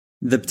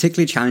The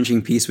particularly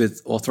challenging piece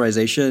with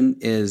authorization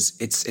is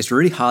it's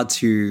really hard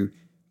to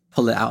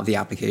pull it out of the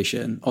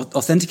application.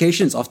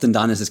 Authentication is often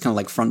done as this kind of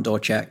like front door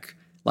check.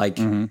 Like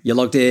you're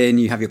logged in,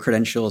 you have your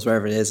credentials,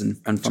 wherever it is,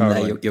 and from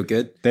there you're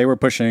good. They were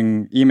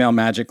pushing email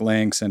magic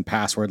links and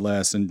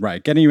passwordless and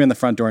getting you in the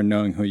front door and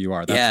knowing who you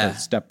are. That's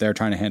the step they're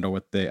trying to handle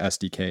with the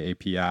SDK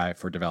API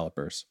for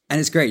developers. And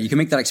it's great. You can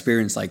make that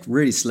experience like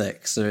really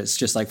slick. So it's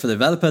just like for the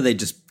developer, they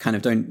just kind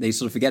of they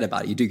sort of forget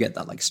about it. You do get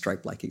that like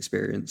Stripe-like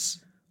experience.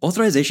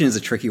 Authorization is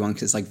a tricky one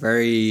because it's like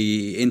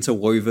very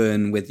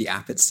interwoven with the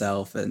app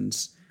itself. And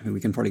I mean, we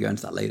can probably go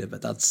into that later,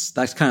 but that's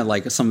kind of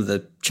like some of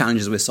the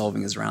challenges we're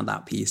solving is around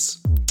that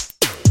piece.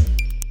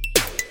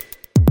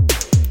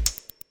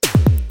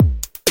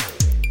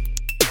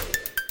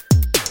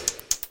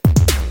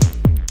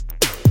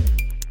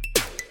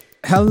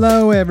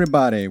 Hello,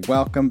 everybody.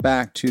 Welcome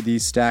back to the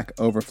Stack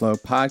Overflow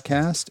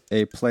podcast,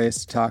 a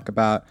place to talk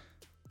about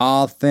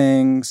all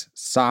things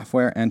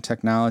software and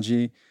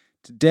technology.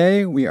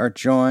 Today, we are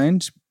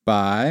joined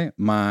by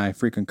my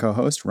frequent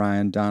co-host,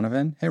 Ryan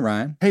Donovan. Hey,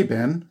 Ryan. Hey,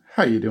 Ben.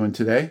 How are you doing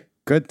today?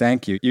 Good,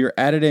 thank you. You're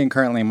editing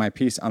currently my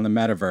piece on the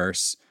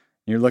metaverse.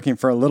 You're looking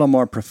for a little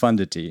more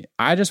profundity.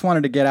 I just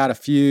wanted to get out a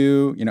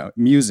few,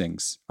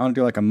 musings. I want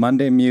to do like a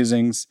Monday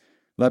musings,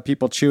 let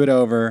people chew it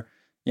over.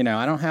 I'm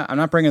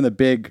not bringing the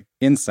big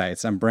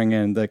insights. I'm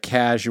bringing the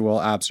casual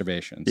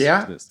observations.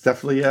 Yeah, it's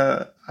definitely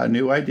a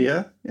new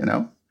idea,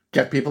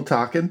 get people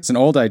talking. It's an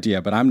old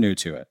idea, but I'm new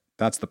to it.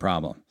 That's the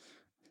problem.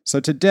 So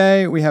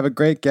today we have a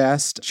great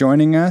guest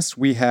joining us.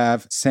 We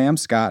have Sam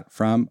Scott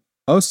from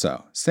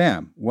OSO.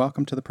 Sam,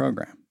 welcome to the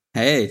program.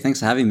 Hey, thanks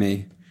for having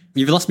me.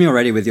 You've lost me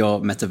already with your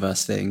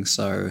metaverse thing,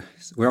 so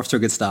we're off to a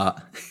good start.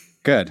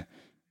 Good.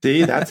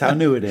 See, that's how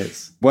new it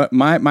is. What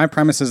my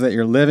premise is that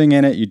you're living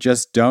in it, you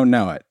just don't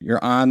know it.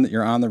 You're on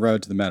the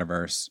road to the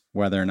metaverse,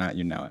 whether or not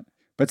you know it.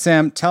 But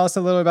Sam, tell us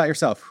a little about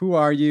yourself. Who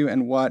are you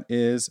and what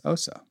is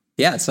OSO?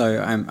 Yeah,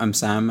 so I'm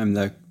Sam. I'm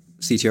the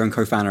CTO and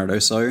co-founder at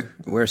OSO.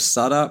 We're a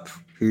startup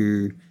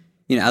who,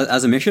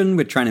 as a mission,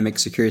 we're trying to make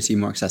security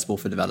more accessible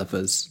for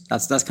developers.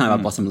 That's kind of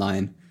our bottom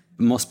line.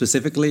 More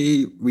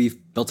specifically, we've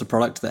built a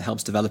product that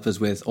helps developers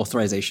with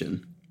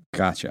authorization.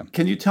 Gotcha.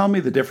 Can you tell me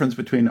the difference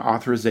between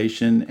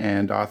authorization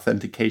and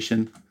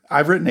authentication?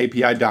 I've written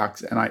API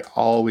docs and I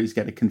always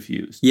get it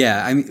confused.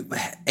 Yeah, I mean,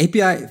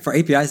 for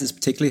APIs, it's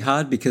particularly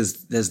hard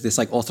because there's this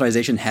like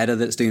authorization header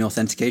that's doing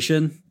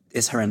authentication.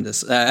 It's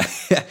horrendous.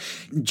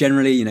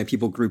 Generally,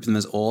 people group them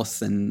as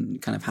auth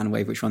and kind of hand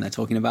wave which one they're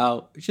talking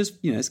about, which is,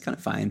 it's kind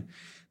of fine.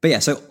 But yeah,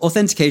 so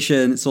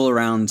authentication, it's all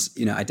around,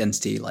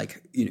 identity, like,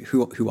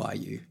 who are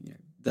you?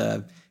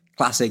 The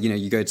classic,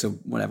 you go to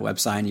whatever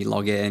website and you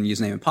log in,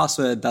 username and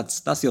password.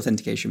 That's the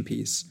authentication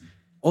piece.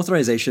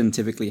 Authorization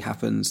typically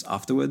happens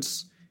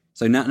afterwards.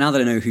 So now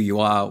that I know who you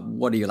are,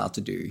 what are you allowed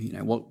to do?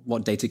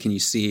 What data can you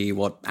see?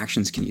 What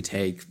actions can you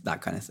take?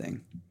 That kind of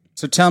thing.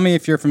 So tell me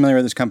if you're familiar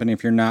with this company.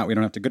 If you're not, we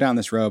don't have to go down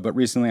this road. But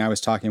recently I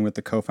was talking with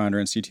the co-founder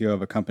and CTO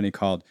of a company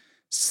called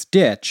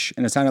Stitch,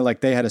 and it sounded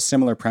like they had a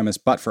similar premise,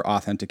 but for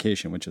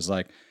authentication, which is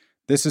like,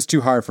 this is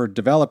too hard for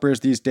developers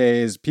these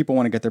days. People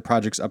want to get their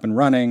projects up and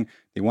running.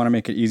 They want to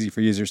make it easy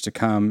for users to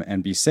come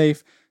and be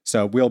safe.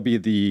 So we'll be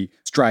the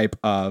Stripe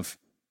of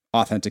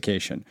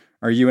authentication.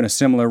 Are you in a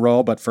similar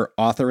role, but for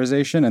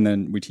authorization? And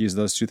then we tease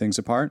those two things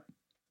apart?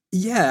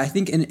 Yeah, I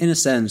think in a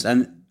sense.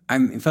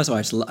 And first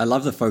of all, I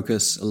love the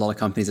focus a lot of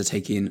companies are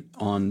taking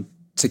on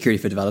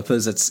security for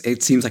developers.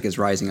 It seems like it's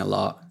rising a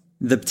lot.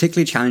 The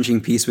particularly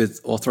challenging piece with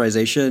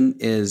authorization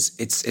is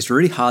it's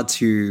really hard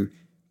to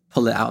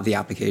pull it out of the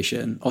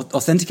application.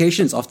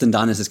 Authentication is often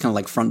done as this kind of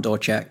like front door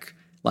check.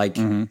 Like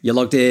you're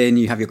logged in,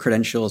 you have your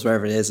credentials,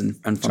 wherever it is, and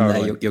from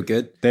there you're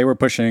good. They were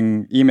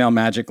pushing email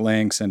magic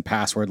links and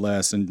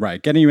passwordless and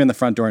getting you in the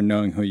front door and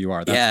knowing who you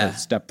are. That's the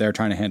step they're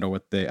trying to handle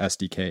with the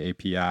SDK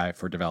API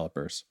for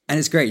developers. And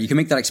it's great. You can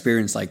make that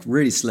experience like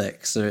really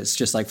slick. So it's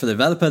just like for the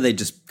developer, they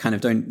just kind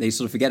of they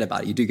sort of forget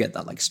about it. You do get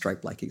that like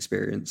Stripe-like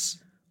experience.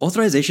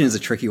 Authorization is a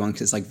tricky one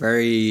because it's like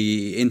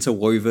very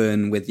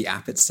interwoven with the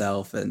app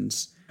itself. And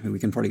I mean, we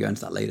can probably go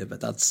into that later,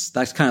 but that's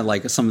kind of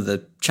like some of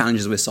the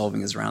challenges we're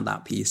solving is around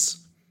that piece.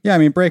 Yeah, I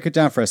mean, break it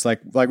down for us.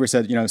 Like we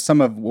said,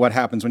 some of what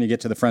happens when you get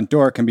to the front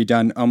door can be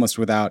done almost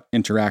without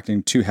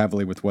interacting too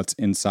heavily with what's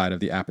inside of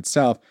the app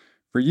itself.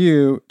 For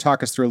you,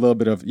 talk us through a little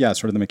bit of,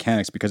 sort of the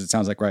mechanics, because it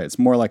sounds like, it's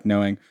more like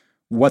knowing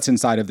what's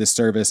inside of this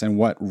service and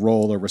what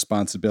role or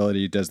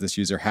responsibility does this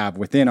user have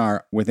within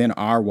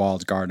our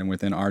walled garden,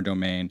 within our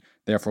domain.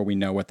 Therefore, we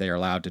know what they are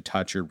allowed to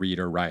touch or read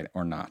or write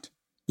or not.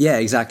 Yeah,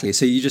 exactly.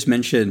 So you just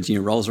mentioned,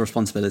 roles and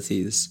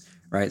responsibilities,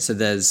 right? So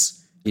there's,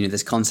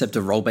 this concept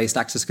of role-based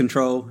access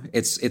control.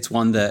 It's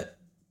one that,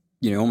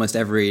 almost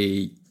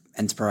every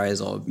enterprise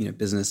or,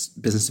 business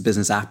to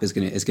business app is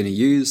going to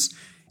use.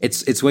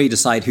 It's where you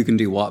decide who can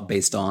do what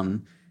based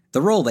on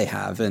the role they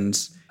have. And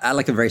at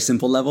like a very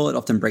simple level, it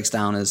often breaks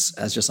down as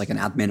just like an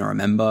admin or a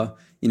member.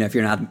 If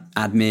you're an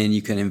admin,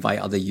 you can invite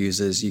other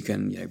users. You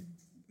can,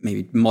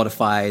 maybe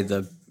modify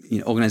the,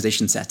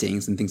 organization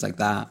settings and things like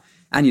that.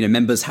 And,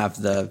 members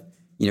have the,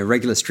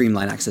 regular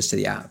streamline access to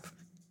the app.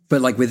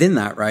 But like within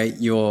that, right,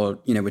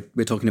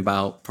 we're talking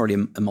about probably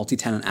a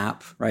multi-tenant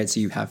app, right? So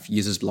you have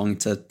users belonging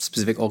to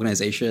specific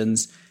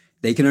organizations.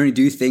 They can only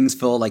do things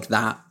for like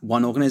that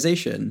one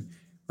organization,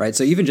 right?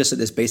 So even just at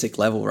this basic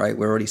level, right,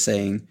 we're already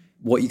saying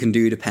what you can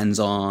do depends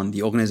on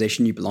the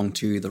organization you belong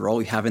to, the role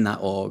you have in that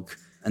org,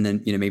 and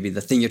then, maybe the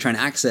thing you're trying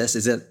to access,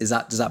 does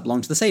that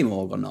belong to the same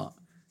org or not?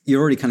 You're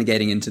already kind of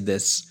getting into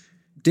this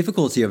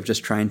difficulty of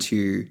just trying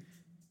to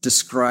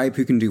describe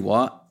who can do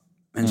what.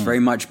 And it's very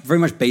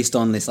much based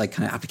on this like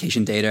kind of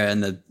application data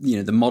and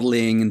the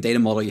modeling and data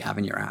model you have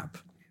in your app.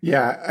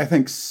 Yeah, I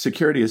think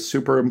security is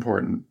super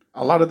important.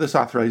 A lot of this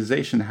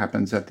authorization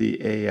happens at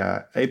the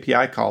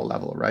API call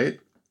level, right?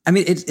 I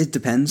mean, it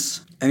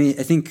depends. I mean,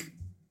 I think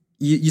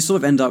you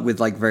sort of end up with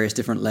like various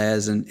different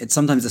layers, and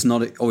sometimes it's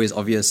not always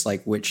obvious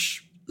like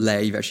which layer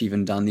you've actually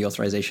even done the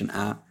authorization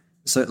at.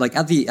 So like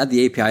at the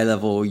API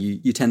level,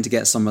 you tend to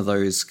get some of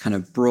those kind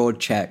of broad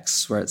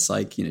checks where it's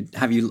like,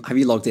 have you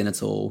logged in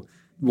at all?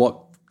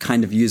 What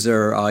kind of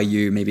user are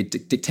you? Maybe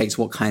dictates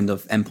what kind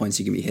of endpoints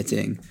you can be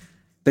hitting.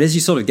 But as you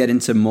sort of get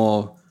into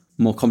more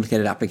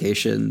complicated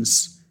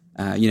applications,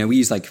 we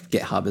use like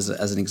GitHub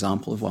as an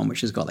example of one which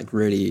has got like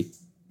really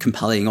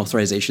compelling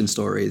authorization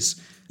stories,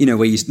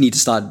 where you need to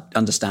start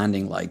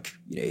understanding like,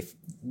 if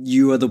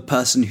you are the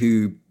person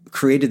who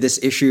created this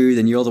issue,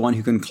 then you're the one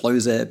who can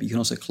close it. But you can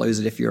also close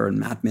it if you're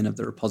an admin of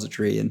the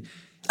repository. And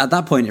at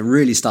that point, it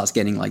really starts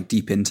getting like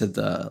deep into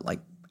the like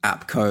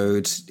app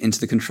code, into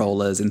the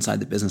controllers, inside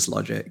the business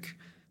logic.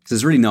 Because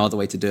there's really no other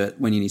way to do it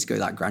when you need to go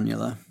that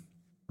granular.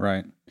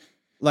 Right.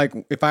 Like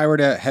if I were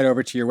to head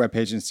over to your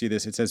webpage and see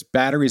this, it says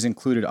batteries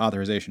included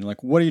authorization.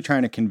 Like what are you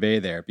trying to convey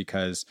there?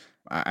 Because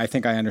I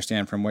think I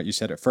understand from what you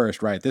said at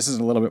first, right? This is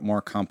a little bit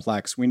more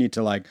complex. We need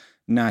to like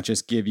not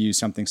just give you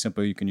something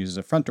simple you can use as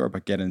a front door,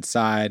 but get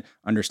inside,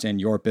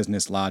 understand your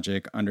business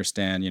logic,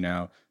 understand,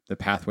 the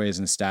pathways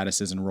and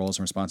statuses and roles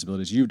and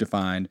responsibilities you've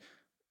defined.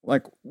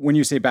 Like when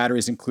you say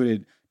batteries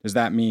included, does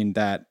that mean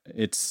that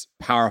it's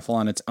powerful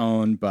on its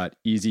own, but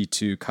easy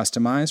to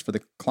customize for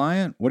the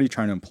client? What are you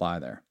trying to imply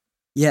there?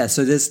 Yeah,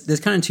 so there's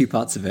kind of two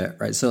parts of it,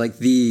 right? So like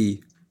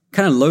the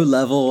kind of low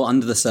level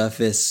under the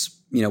surface,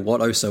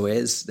 what OSO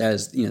is,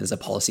 there's a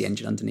policy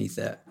engine underneath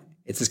it.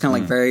 It's this kind of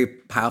like very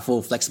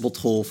powerful, flexible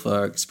tool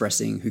for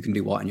expressing who can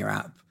do what in your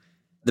app.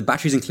 The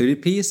batteries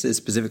included piece is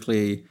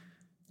specifically,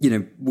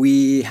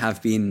 we have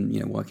been,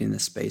 working in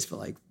this space for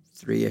like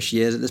 3-ish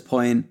years at this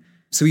point.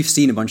 So we've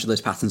seen a bunch of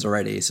those patterns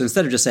already. So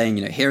instead of just saying,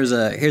 here's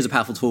a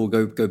powerful tool,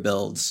 go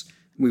build,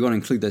 we want to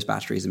include those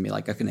batteries and be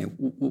like, okay,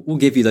 we'll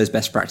give you those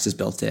best practices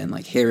built in.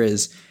 Like here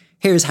is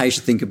how you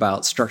should think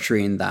about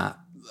structuring that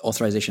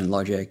authorization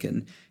logic,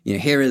 and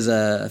here is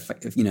an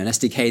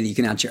SDK that you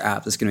can add to your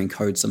app that's going to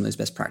encode some of those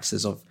best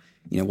practices of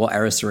what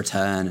errors to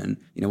return and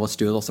what to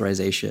do with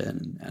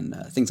authorization and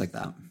things like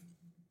that.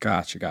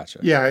 Gotcha.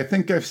 Yeah, I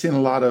think I've seen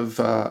a lot of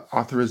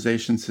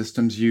authorization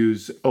systems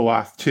use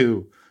OAuth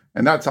 2,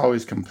 and that's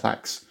always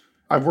complex.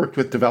 I've worked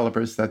with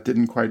developers that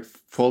didn't quite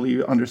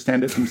fully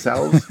understand it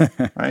themselves,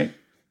 right?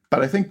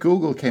 But I think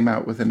Google came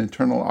out with an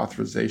internal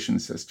authorization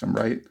system,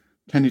 right?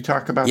 Can you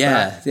talk about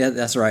that? Yeah,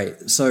 that's right.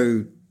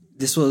 So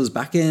this was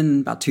back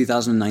in about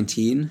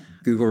 2019.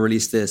 Google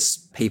released this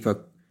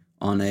paper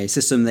on a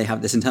system they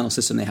have, this internal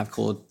system they have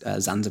called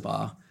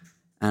Zanzibar.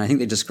 And I think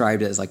they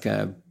described it as like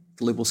a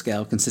global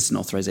scale consistent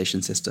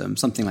authorization system,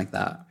 something like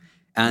that.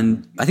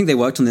 And I think they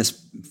worked on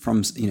this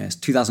from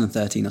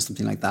 2013 or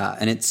something like that.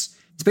 And it's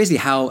basically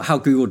how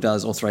Google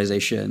does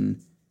authorization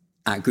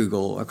at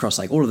Google across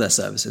like all of their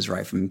services,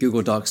 right? From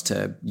Google Docs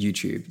to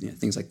YouTube,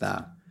 things like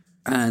that.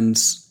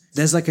 And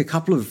there's a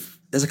couple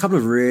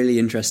of really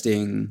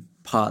interesting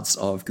parts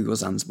of Google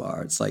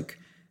Zanzibar. It's like,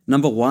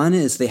 number one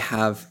is they've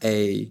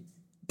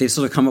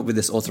sort of come up with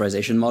this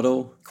authorization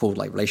model called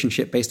like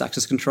relationship-based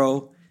access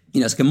control.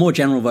 It's like a more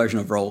general version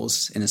of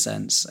roles in a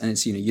sense. And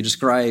it's, you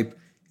describe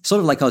sort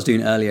of like I was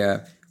doing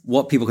earlier,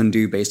 what people can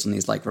do based on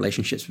these like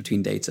relationships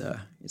between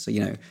data. So,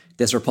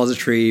 this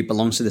repository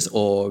belongs to this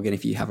org. And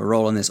if you have a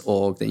role in this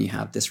org, then you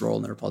have this role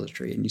in the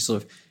repository. And you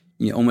sort of,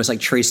 almost like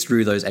trace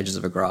through those edges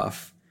of a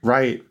graph.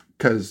 Right.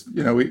 Because,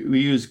 we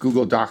use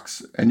Google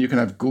Docs, and you can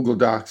have Google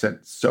Docs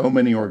at so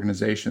many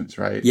organizations,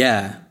 right?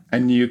 Yeah.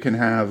 And you can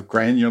have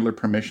granular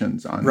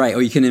permissions on. Right.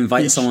 Or you can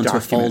invite someone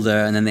document to a folder,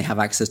 and then they have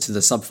access to the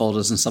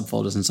subfolders and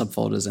subfolders and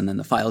subfolders, and then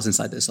the files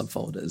inside those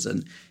subfolders.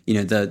 And,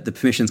 the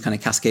permissions kind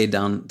of cascade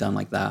down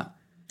like that.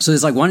 So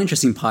there's like one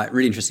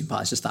really interesting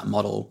part is just that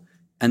model.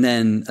 And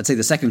then I'd say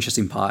the second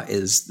interesting part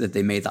is that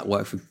they made that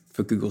work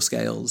for Google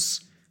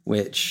Scales,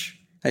 which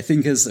I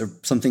think is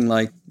something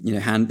like,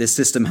 this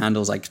system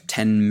handles like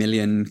 10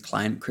 million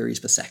client queries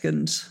per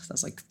second.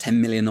 That's like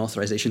 10 million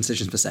authorization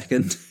decisions per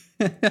second.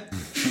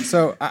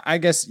 So I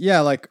guess,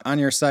 yeah, like on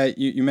your site,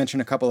 you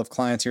mentioned a couple of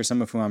clients here,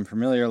 some of whom I'm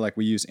familiar, like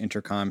we use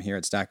Intercom here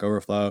at Stack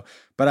Overflow.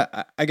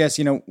 But I guess,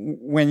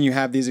 when you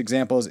have these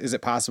examples, is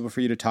it possible for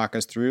you to talk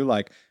us through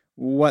like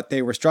what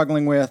they were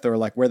struggling with, or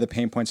like where the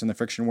pain points and the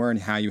friction were, and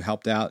how you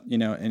helped out,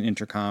 an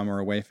Intercom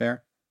or a Wayfair?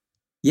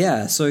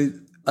 Yeah. So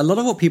a lot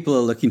of what people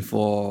are looking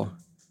for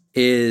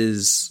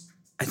is,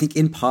 I think,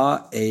 in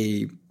part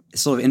a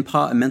sort of in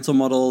part a mental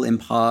model, in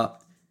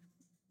part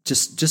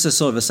just a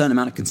sort of a certain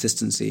amount of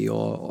consistency,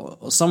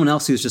 or someone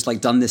else who's just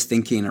like done this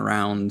thinking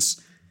around,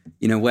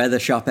 where the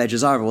sharp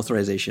edges are of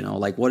authorization, or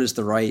like what is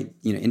the right,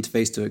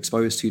 interface to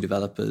expose to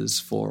developers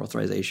for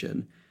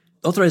authorization.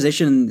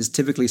 Authorization is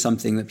typically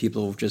something that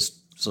people have just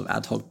sort of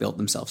ad hoc built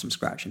themselves from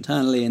scratch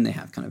internally, and they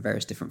have kind of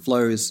various different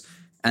flows.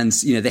 And,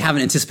 they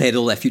haven't anticipated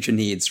all their future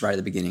needs right at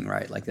the beginning,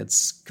 right? Like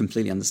that's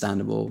completely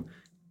understandable.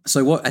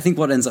 So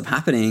what ends up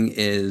happening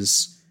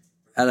is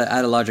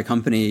at a larger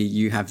company,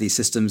 you have these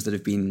systems that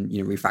have been,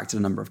 refactored a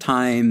number of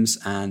times,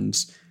 and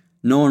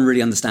no one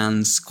really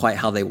understands quite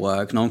how they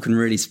work. No one can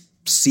really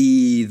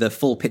see the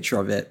full picture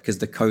of it because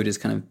the code is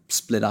kind of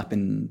split up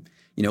in,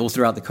 all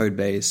throughout the code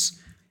base.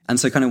 And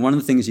so kind of one of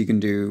the things you can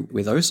do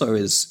with OSO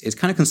is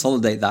kind of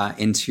consolidate that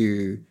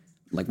into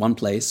like one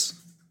place.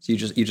 So you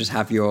just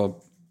have your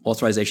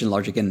authorization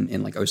logic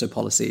in like OSO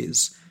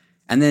policies.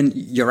 And then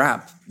your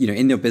app,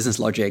 in your business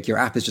logic, your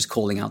app is just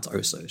calling out to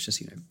OSO. It's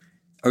just,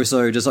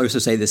 OSO, does OSO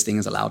say this thing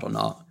is allowed or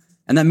not?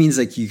 And that means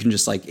like you can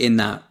just like in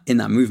that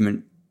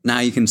movement, now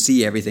you can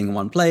see everything in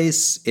one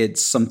place.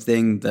 It's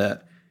something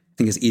that I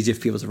think is easier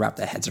for people to wrap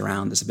their heads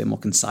around. It's a bit more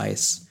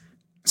concise.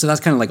 So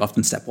that's kind of like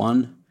often step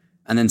one.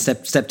 And then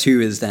step two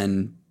is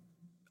then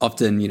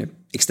often,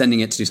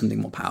 extending it to do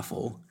something more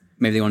powerful.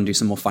 Maybe they want to do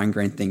some more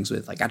fine-grained things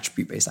with like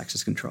attribute-based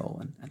access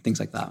control and things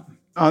like that.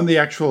 On the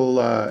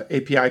actual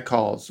API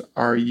calls,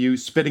 are you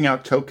spitting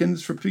out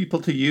tokens for people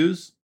to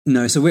use?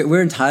 No, so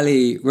we're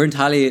entirely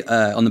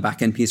on the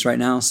back-end piece right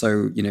now.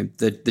 So,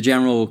 the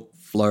general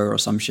flow or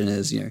assumption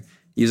is,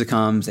 user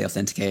comes, they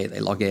authenticate, they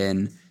log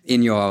in.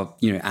 In your,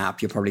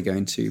 app, you're probably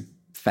going to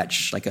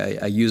fetch like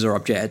a user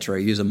object or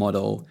a user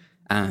model.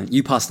 And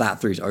you pass that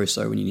through to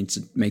OSO when you need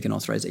to make an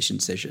authorization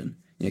decision.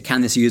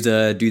 Can this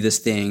user do this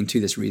thing to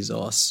this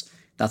resource?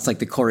 That's like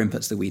the core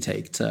inputs that we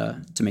take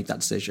to make that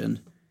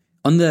decision.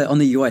 On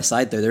the UI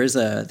side, though, there is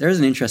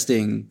an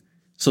interesting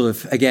sort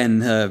of,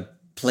 again,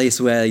 place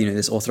where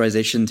this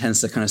authorization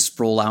tends to kind of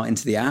sprawl out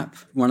into the app.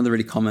 One of the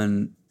really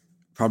common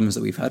problems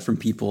that we've heard from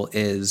people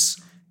is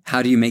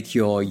how do you make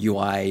your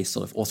UI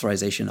sort of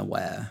authorization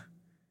aware,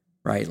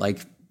 right?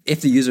 Like,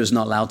 if the user is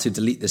not allowed to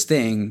delete this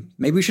thing,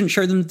 maybe we shouldn't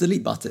show them the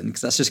delete button because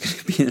that's just going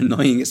to be an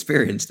annoying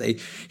experience. They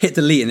hit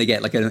delete and they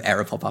get like an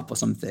error pop up or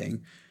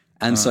something.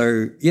 And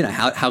so,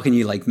 how can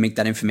you like make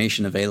that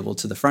information available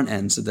to the front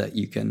end so that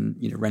you can,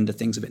 render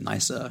things a bit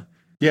nicer?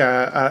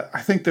 Yeah,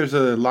 I think there's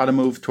a lot of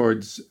move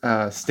towards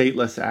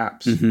stateless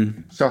apps.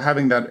 Mm-hmm. So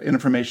having that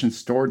information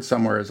stored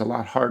somewhere is a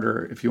lot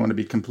harder if you want to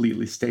be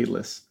completely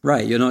stateless.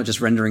 Right. You're not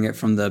just rendering it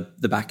from the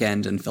back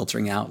end and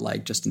filtering out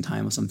like just in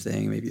time or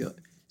something. Maybe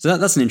so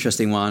that's an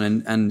interesting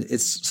one, and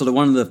it's sort of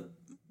one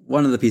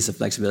of the pieces of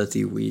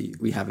flexibility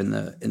we have in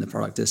the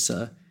product is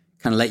to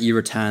kind of let you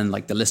return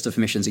like the list of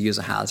permissions a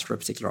user has for a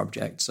particular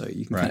object, so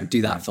you can kind of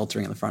do that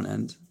filtering at the front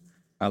end.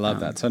 I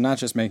love that. So not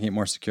just making it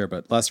more secure,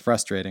 but less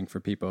frustrating for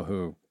people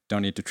who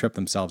don't need to trip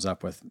themselves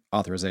up with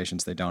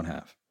authorizations they don't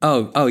have.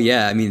 Oh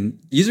yeah. I mean,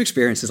 user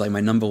experience is like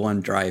my number one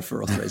drive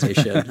for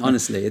authorization.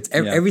 Honestly, it's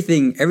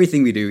everything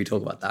we do. We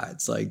talk about that.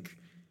 It's like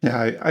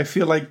I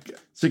feel like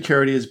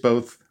security is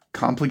both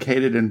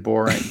complicated and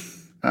boring.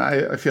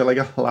 I feel like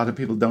a lot of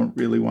people don't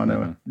really want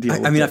to deal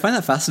with it. I mean, I find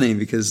that fascinating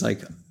because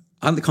like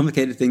aren't the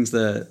complicated things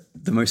the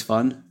most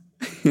fun?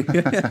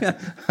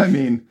 I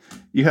mean,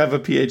 you have a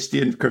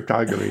PhD in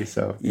cryptography,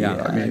 so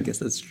I guess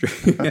that's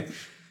true.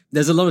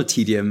 There's a lot of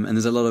tedium and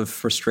there's a lot of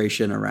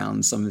frustration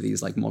around some of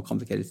these like more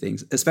complicated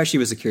things, especially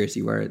with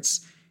security where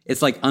it's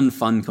like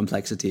unfun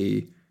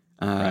complexity.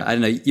 I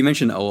don't know. You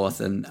mentioned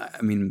OAuth, and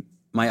I mean,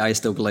 my eyes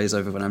still glaze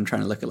over when I'm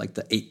trying to look at like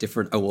the 8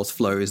 different OAuth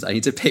flows I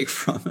need to pick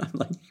from. I'm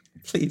like,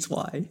 please,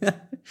 why?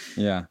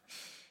 Yeah.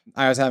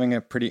 I was having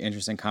a pretty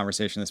interesting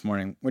conversation this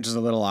morning, which is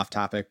a little off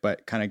topic,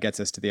 but kind of gets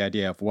us to the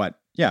idea of what,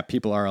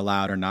 people are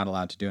allowed or not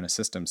allowed to do in a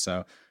system.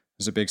 So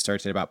there's a big story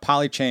today about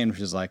Polychain, which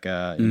is like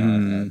a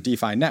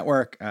DeFi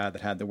network that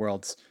had the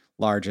world's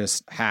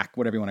largest hack,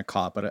 whatever you want to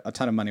call it, but a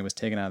ton of money was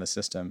taken out of the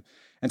system.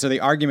 And so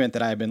the argument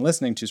that I've been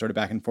listening to sort of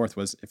back and forth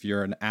was if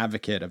you're an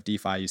advocate of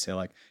DeFi, you say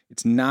like,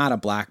 it's not a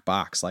black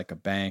box like a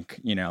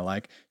bank,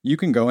 like you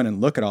can go in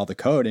and look at all the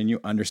code and you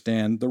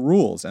understand the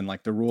rules and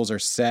like the rules are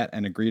set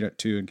and agreed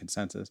to in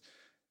consensus.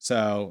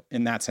 So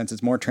in that sense,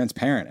 it's more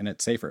transparent and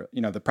it's safer.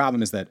 The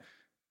problem is that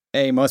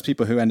most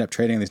people who end up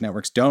trading on these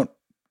networks don't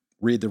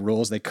read the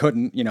rules. They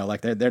couldn't,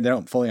 like they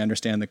don't fully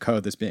understand the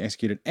code that's being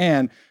executed,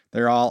 and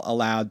they're all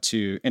allowed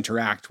to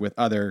interact with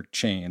other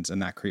chains,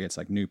 and that creates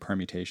like new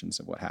permutations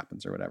of what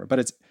happens or whatever. But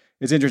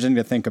it's interesting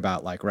to think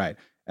about like, right,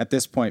 at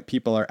this point,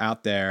 people are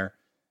out there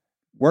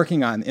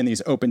working in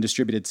these open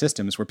distributed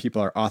systems where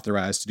people are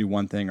authorized to do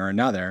one thing or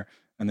another.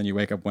 And then you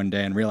wake up one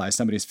day and realize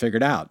somebody's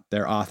figured out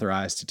they're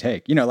authorized to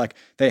take, like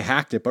they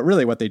hacked it, but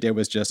really what they did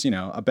was just,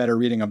 a better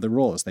reading of the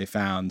rules. They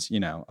found,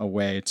 a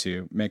way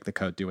to make the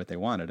code do what they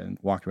wanted and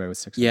walked away with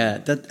 6. Yeah,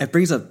 it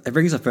brings up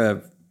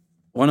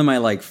one of my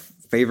like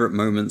favorite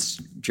moments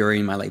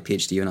during my like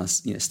PhD when I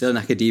was, still in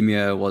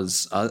academia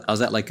was I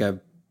was at like a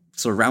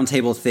sort of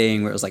roundtable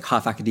thing where it was like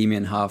half academia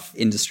and half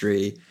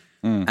industry.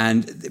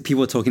 And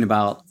people were talking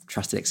about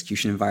trusted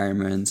execution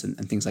environments and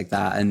things like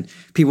that. And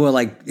people were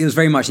like, it was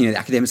very much, the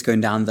academics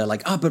going down there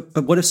like,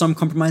 but what if someone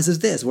compromises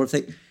this? What if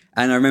they...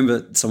 And I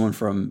remember someone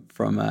from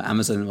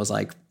Amazon was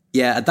like,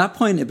 yeah, at that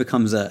point, it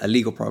becomes a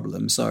legal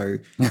problem. So,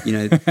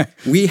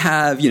 we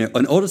have,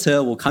 an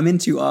auditor will come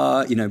into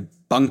our,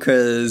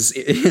 bunkers,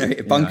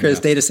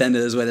 data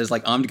centers where there's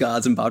like armed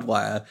guards and barbed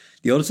wire.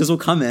 The auditors will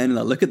come in and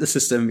they'll look at the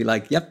system and be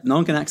like, yep, no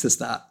one can access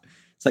that.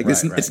 It's like,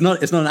 it's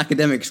not an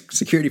academic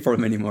security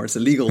problem anymore. It's a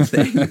legal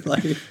thing.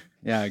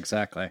 Yeah,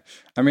 exactly.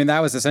 I mean,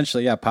 that was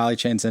essentially,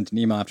 Polychain sent an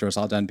email after it was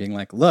all done being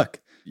like, look,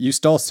 you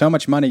stole so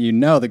much money,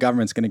 the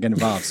government's going to get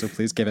involved. So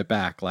please give it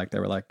back. Like they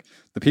were like,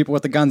 the people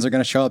with the guns are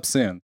going to show up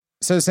soon.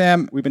 So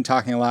Sam, we've been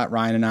talking a lot,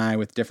 Ryan and I,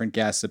 with different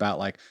guests about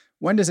like,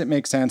 when does it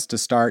make sense to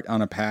start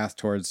on a path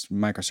towards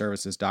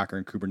microservices, Docker,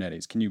 and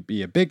Kubernetes? Can you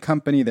be a big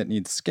company that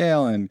needs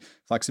scale and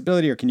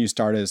flexibility, or can you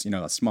start as,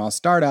 a small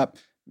startup?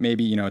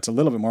 Maybe, it's a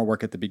little bit more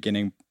work at the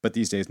beginning, but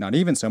these days not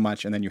even so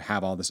much, and then you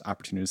have all this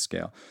opportunity to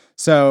scale.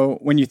 So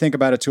when you think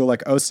about a tool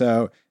like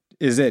Oso,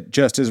 is it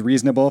just as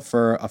reasonable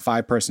for a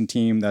 5-person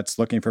team that's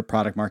looking for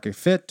product market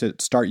fit to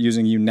start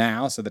using you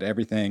now so that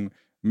everything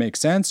makes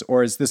sense?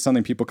 Or is this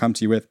something people come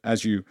to you with,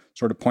 as you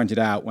sort of pointed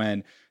out,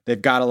 when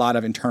they've got a lot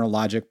of internal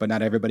logic, but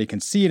not everybody can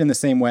see it in the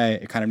same way?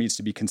 It kind of needs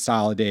to be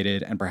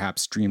consolidated and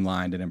perhaps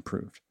streamlined and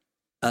improved.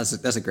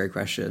 That's a great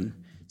question.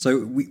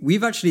 So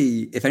we've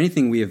actually, if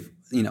anything, we have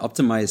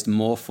optimized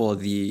more for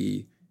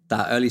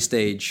that early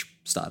stage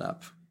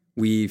startup.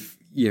 We've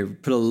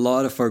put a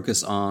lot of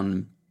focus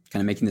on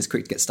kind of making this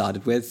quick to get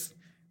started with.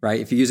 Right?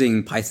 If you're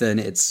using Python,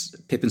 it's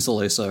pip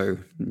install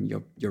Oso,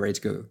 you're ready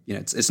to go.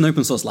 It's an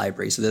open source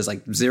library, so there's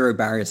like zero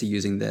barrier to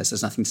using this.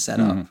 There's nothing to set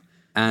up.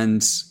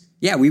 And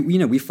yeah,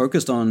 we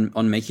focused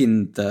on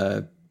making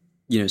the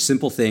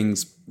simple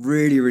things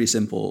really, really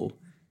simple,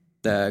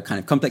 the kind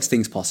of complex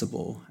things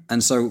possible.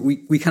 And so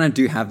we kind of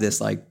do have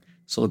this like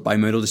sort of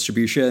bimodal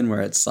distribution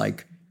where it's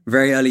like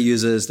very early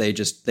users, they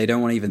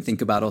don't want to even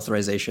think about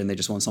authorization. They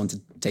just want someone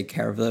to take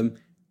care of them.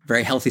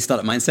 Very healthy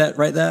startup mindset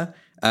right there.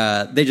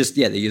 They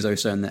use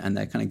Oso and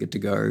they're kind of good to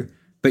go.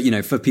 But,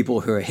 for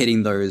people who are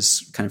hitting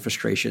those kind of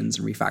frustrations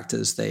and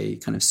refactors, they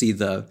kind of see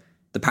the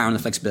power and the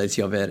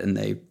flexibility of it, and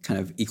they kind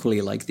of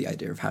equally like the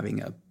idea of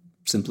having a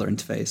simpler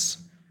interface.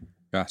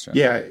 Gotcha.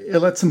 Yeah, it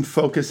lets them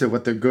focus at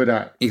what they're good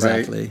at.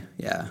 Exactly, right?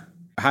 Yeah.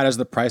 How does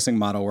the pricing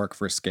model work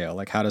for scale?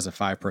 Like, how does a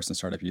 5-person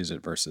startup use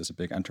it versus a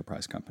big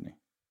enterprise company?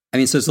 I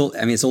mean, it's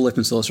all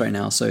open source right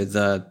now, so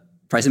the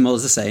pricing model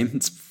is the same.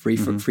 It's free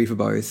for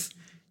both.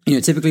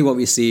 Typically what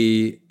we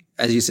see,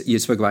 as you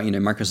spoke about,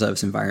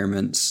 microservice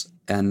environments,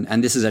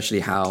 and this is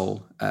actually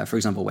how, for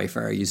example,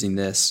 Wayfair are using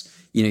this.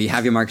 You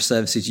have your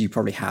microservices. You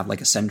probably have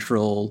like a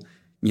central,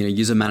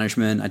 user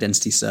management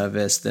identity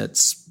service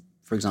that's,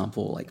 for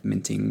example, like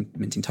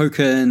minting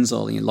tokens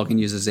or logging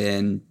users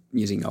in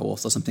using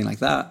OAuth or something like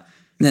that.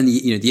 And then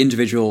the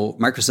individual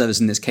microservice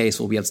in this case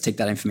will be able to take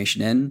that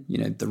information in,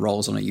 the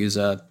roles on a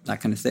user,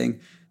 that kind of thing,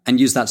 and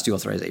use that to do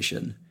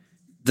authorization.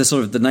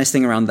 The nice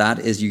thing around that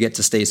is you get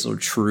to stay sort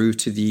of true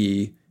to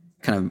the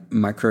kind of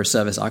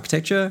microservice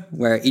architecture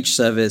where each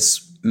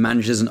service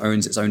manages and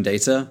owns its own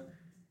data,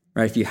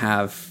 right? If you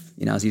have,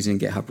 I was using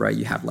GitHub, right?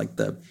 You have like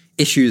the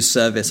issues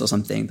service or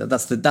something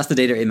that's the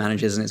data it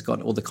manages, and it's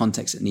got all the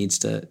context it needs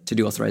to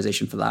do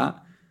authorization for that.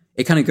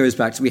 It kind of goes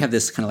back to, we have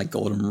this kind of like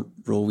golden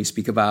rule we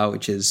speak about,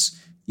 which is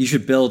you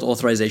should build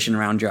authorization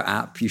around your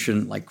app. You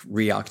shouldn't like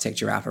re-architect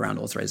your app around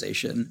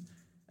authorization.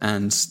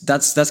 And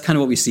that's kind of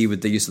what we see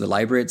with the use of the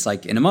library. It's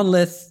like in a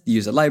monolith, you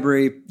use a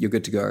library, you're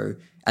good to go.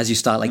 As you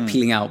start like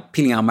peeling out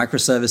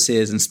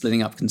microservices and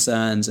splitting up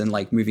concerns and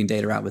like moving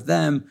data out with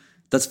them,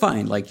 that's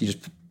fine. Like you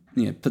just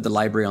put the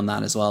library on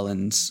that as well,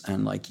 and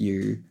like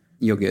you're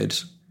good.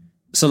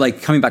 So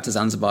like coming back to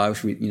Zanzibar,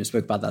 which we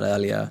spoke about that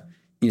earlier.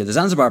 The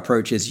Zanzibar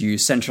approach is you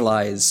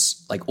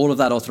centralize like all of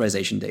that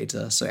authorization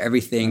data. So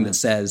everything that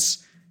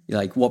says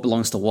like what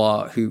belongs to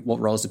what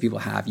roles do people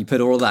have, you put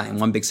all of that in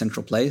one big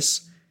central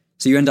place.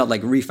 So you end up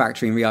like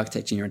refactoring,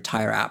 re-architecting your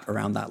entire app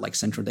around that like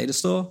central data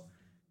store.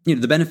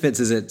 The benefits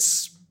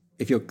is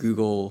if you're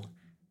Google,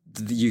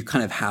 you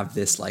kind of have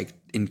this like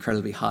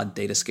incredibly hard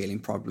data scaling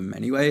problem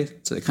anyway.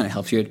 So it kind of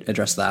helps you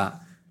address that.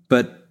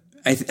 But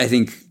I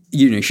think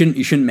you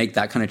shouldn't make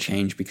that kind of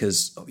change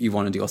because you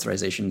want to do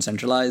authorization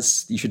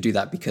centralized. You should do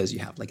that because you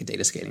have like a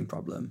data scaling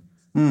problem.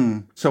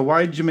 So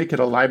why did you make it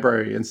a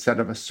library instead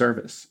of a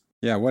service?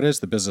 Yeah, what is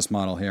the business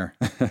model here?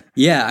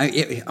 Yeah,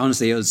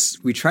 honestly,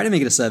 we try to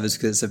make it a service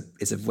because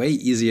it's a way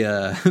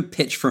easier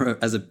pitch from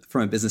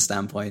a business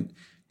standpoint,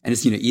 and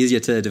it's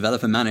easier to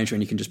develop and manage when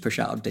you can just push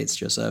out updates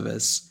to your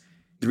service.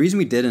 The reason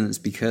we didn't is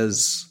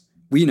because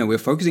we're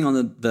focusing on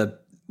the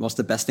what's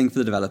the best thing for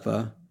the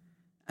developer,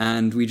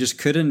 and we just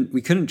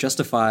couldn't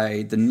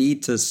justify the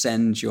need to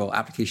send your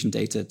application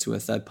data to a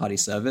third-party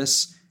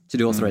service to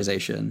do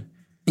authorization.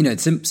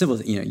 It's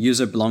simple.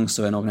 User belongs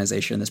to an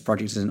organization. This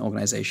project is an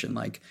organization.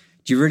 Like,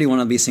 do you really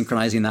want to be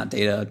synchronizing that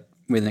data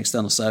with an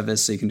external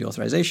service so you can do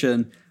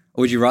authorization?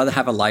 Or would you rather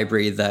have a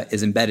library that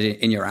is embedded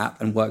in your app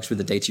and works with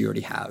the data you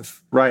already have?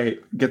 Right.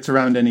 Gets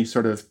around any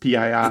sort of PII.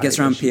 It gets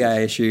around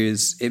PII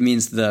issues. It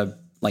means the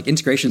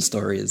integration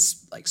story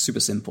is super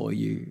simple.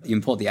 You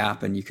import the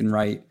app and you can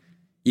write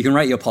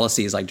your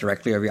policies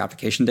directly over your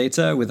application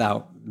data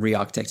without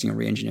re-architecting or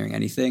re-engineering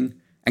anything.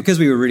 And because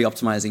we were really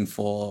optimizing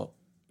for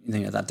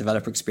that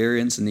developer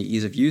experience and the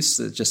ease of use,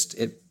 it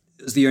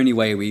was the only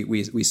way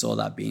we saw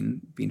that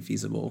being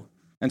feasible.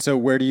 And so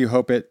where do you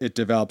hope it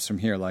develops from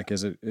here?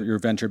 Is it your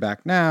venture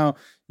back now?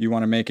 You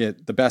want to make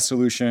it the best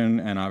solution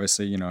and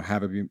obviously,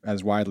 have it be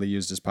as widely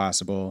used as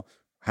possible.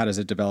 How does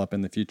it develop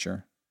in the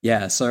future?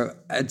 Yeah, so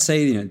I'd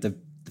say, the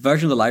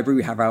version of the library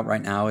we have out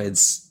right now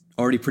is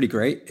already pretty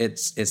great.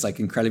 It's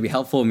incredibly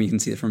helpful, and you can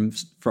see it from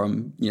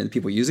the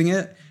people using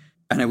it.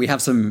 And we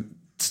have some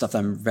stuff that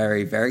I'm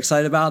very, very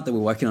excited about that we're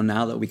working on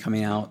now that will be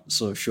coming out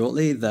sort of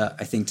shortly that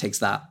I think takes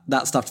that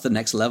stuff to the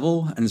next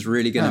level and is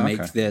really going to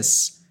make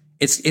this.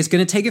 It's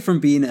going to take it from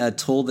being a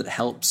tool that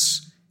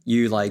helps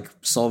you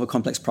solve a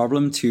complex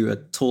problem to a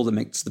tool that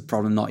makes the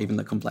problem not even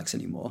that complex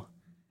anymore.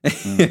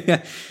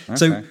 Okay.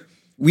 So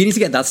we need to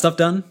get that stuff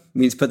done.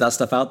 We need to put that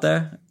stuff out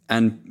there.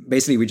 And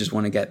basically we just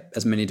want to get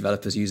as many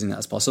developers using that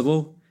as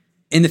possible.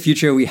 In the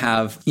future, we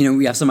have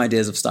some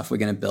ideas of stuff we're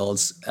going to build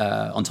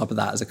on top of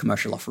that as a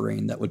commercial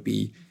offering that would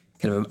be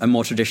kind of a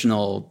more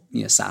traditional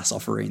SaaS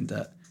offering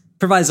that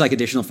provides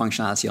additional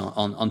functionality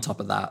on top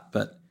of that.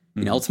 But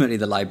ultimately,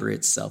 the library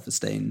itself is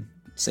staying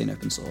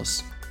open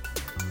source.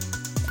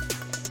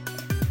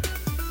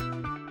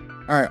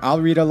 All right, I'll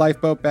read a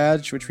lifeboat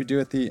badge, which we do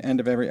at the end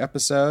of every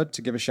episode,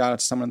 to give a shout out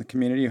to someone in the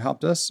community who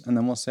helped us, and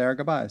then we'll say our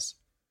goodbyes.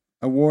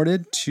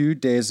 Awarded 2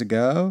 days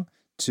ago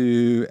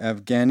to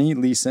Evgeny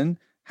Leeson,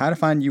 how to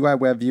find UI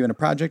WebView in a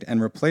project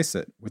and replace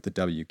it with the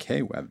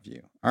WK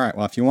WebView. All right,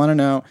 well, if you want to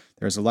know,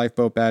 there's a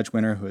lifeboat badge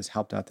winner who has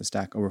helped out the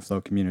Stack Overflow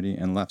community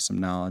and left some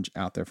knowledge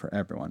out there for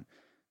everyone.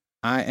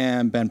 I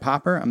am Ben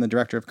Popper. I'm the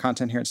director of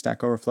content here at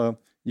Stack Overflow.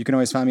 You can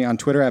always find me on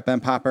Twitter at Ben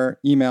Popper.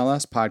 Email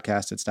us,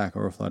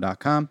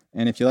 podcast@stackoverflow.com.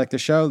 And if you like the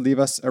show, leave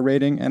us a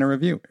rating and a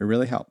review. It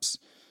really helps.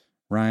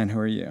 Ryan, who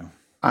are you?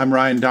 I'm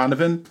Ryan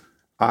Donovan.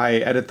 I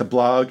edit the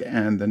blog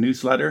and the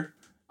newsletter.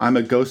 I'm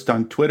a ghost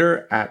on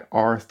Twitter at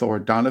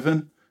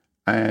rthordonovan.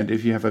 And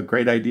if you have a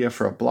great idea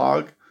for a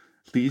blog,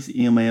 please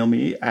email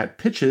me at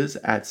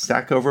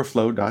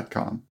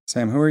pitches@stackoverflow.com.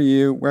 Sam, who are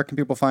you? Where can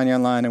people find you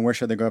online, and where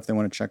should they go if they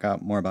want to check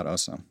out more about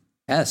OSO?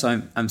 Yeah,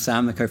 so I'm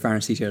Sam, the co-founder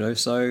and CTO at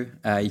OSO.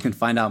 You can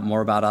find out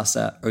more about us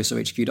at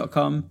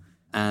osohq.com,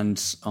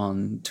 and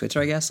on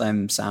Twitter, I guess,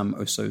 I'm Sam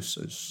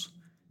Ososos.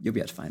 You'll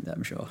be able to find that,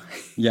 I'm sure.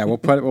 Yeah, we'll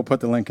put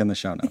the link in the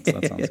show notes.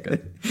 That sounds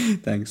good.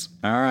 Thanks.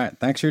 All right.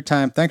 Thanks for your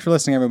time. Thanks for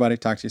listening, everybody.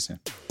 Talk to you soon.